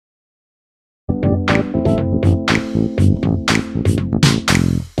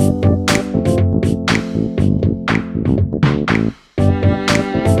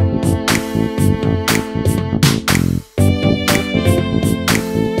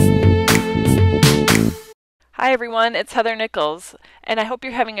Hi everyone, it's Heather Nichols, and I hope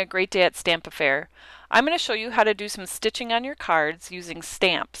you're having a great day at Stamp-a-faire. I'm going to show you how to do some stitching on your cards using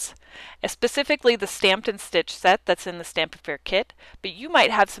stamps, specifically the Stamped and Stitch set that's in the Stamp-a-faire kit, but you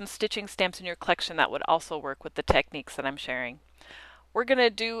might have some stitching stamps in your collection that would also work with the techniques that I'm sharing. We're going to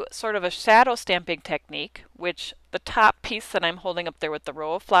do sort of a shadow stamping technique, which the top piece that I'm holding up there with the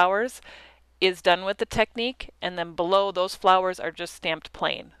row of flowers is done with the technique, and then below those flowers are just stamped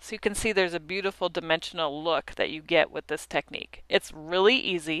plain. So you can see there's a beautiful dimensional look that you get with this technique. It's really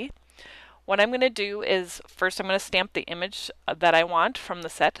easy. What I'm going to do is first I'm going to stamp the image that I want from the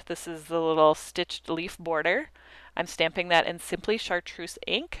set. This is the little stitched leaf border. I'm stamping that in Simply Chartreuse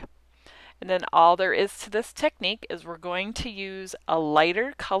ink. And then all there is to this technique is we're going to use a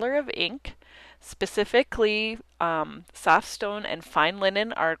lighter color of ink. Specifically, soft stone and fine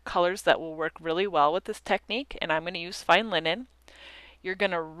linen are colors that will work really well with this technique, and I'm going to use fine linen. You're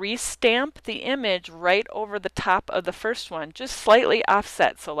going to restamp the image right over the top of the first one, just slightly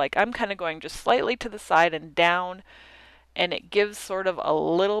offset. So like I'm kind of going just slightly to the side and down, and it gives sort of a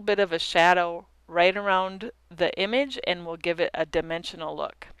little bit of a shadow right around the image and will give it a dimensional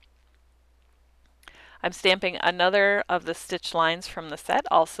look. I'm stamping another of the stitch lines from the set,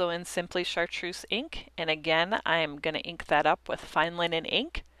 also in Simply Chartreuse ink, and again I'm going to ink that up with fine linen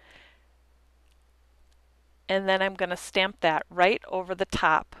ink. And then I'm going to stamp that right over the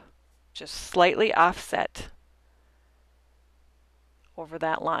top, just slightly offset over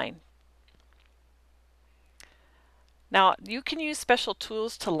that line. Now you can use special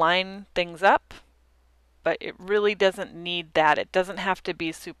tools to line things up, but it really doesn't need that. It doesn't have to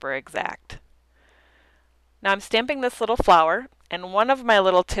be super exact. Now I'm stamping this little flower, and one of my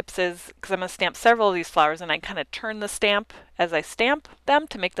little tips is, because I'm going to stamp several of these flowers, and I kind of turn the stamp as I stamp them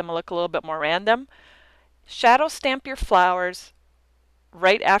to make them look a little bit more random. Shadow stamp your flowers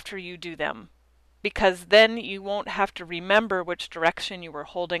right after you do them, because then you won't have to remember which direction you were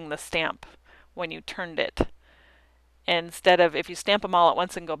holding the stamp when you turned it. Instead of, if you stamp them all at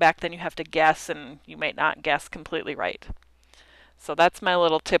once and go back, then you have to guess, and you might not guess completely right. So that's my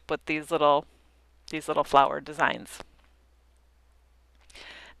little tip with these little flower designs.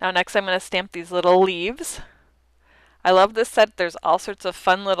 Now next I'm going to stamp these little leaves. I love this set. There's all sorts of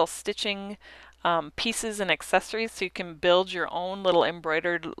fun little stitching pieces and accessories, so you can build your own little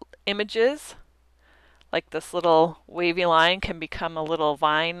embroidered images. Like this little wavy line can become a little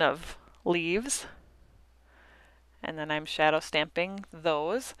vine of leaves. And then I'm shadow stamping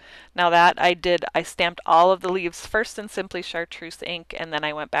those. Now that I stamped all of the leaves first in Simply Chartreuse ink, and then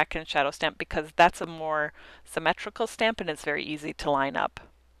I went back and shadow stamped because that's a more symmetrical stamp and it's very easy to line up.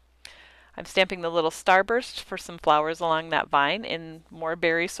 I'm stamping the little starburst for some flowers along that vine in more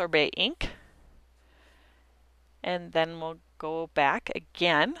berry sorbet ink. And then we'll go back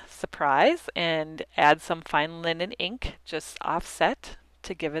again, surprise, and add some fine linen ink, just offset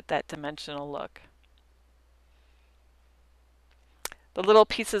to give it that dimensional look. The little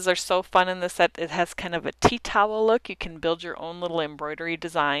pieces are so fun in this set. It has kind of a tea towel look. You can build your own little embroidery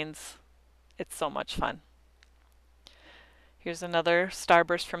designs. It's so much fun. Here's another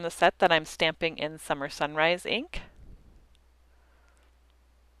starburst from the set that I'm stamping in Summer Sunrise ink.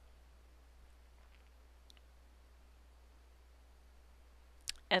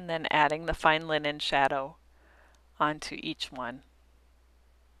 And then adding the fine linen shadow onto each one.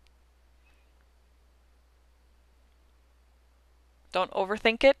 Don't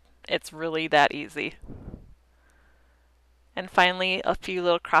overthink it, it's really that easy. And finally, a few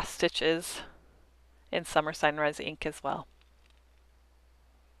little cross stitches in Summer Sunrise ink as well.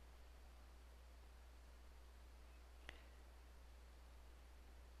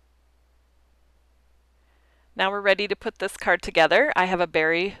 Now we're ready to put this card together. I have a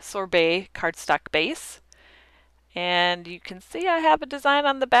berry sorbet cardstock base. And you can see I have a design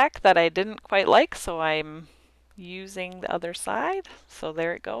on the back that I didn't quite like, so I'm using the other side. So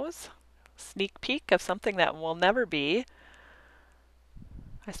there it goes. Sneak peek of something that will never be.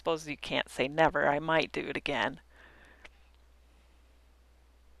 I suppose you can't say never. I might do it again.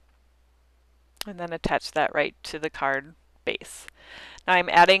 And then attach that right to the card base. Now I'm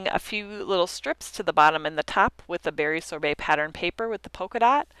adding a few little strips to the bottom and the top with the berry sorbet pattern paper with the polka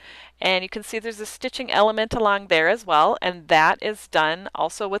dot, and you can see there's a stitching element along there as well, and that is done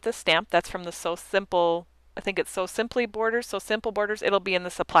also with a stamp. That's from the So Simple, I think it's So Simply Borders, So Simple Borders. It'll be in the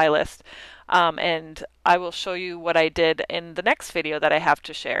supply list, and I will show you what I did in the next video that I have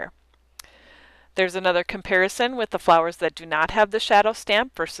to share. There's another comparison with the flowers that do not have the shadow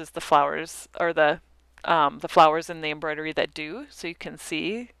stamp versus the flowers, or the flowers in the embroidery that do, so you can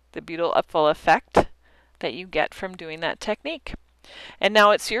see the beautiful effect that you get from doing that technique. And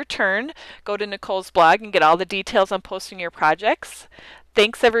now it's your turn. Go to Nicole's blog and get all the details on posting your projects.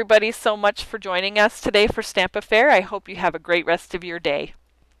 Thanks everybody so much for joining us today for Stamp-a-faire. I hope you have a great rest of your day.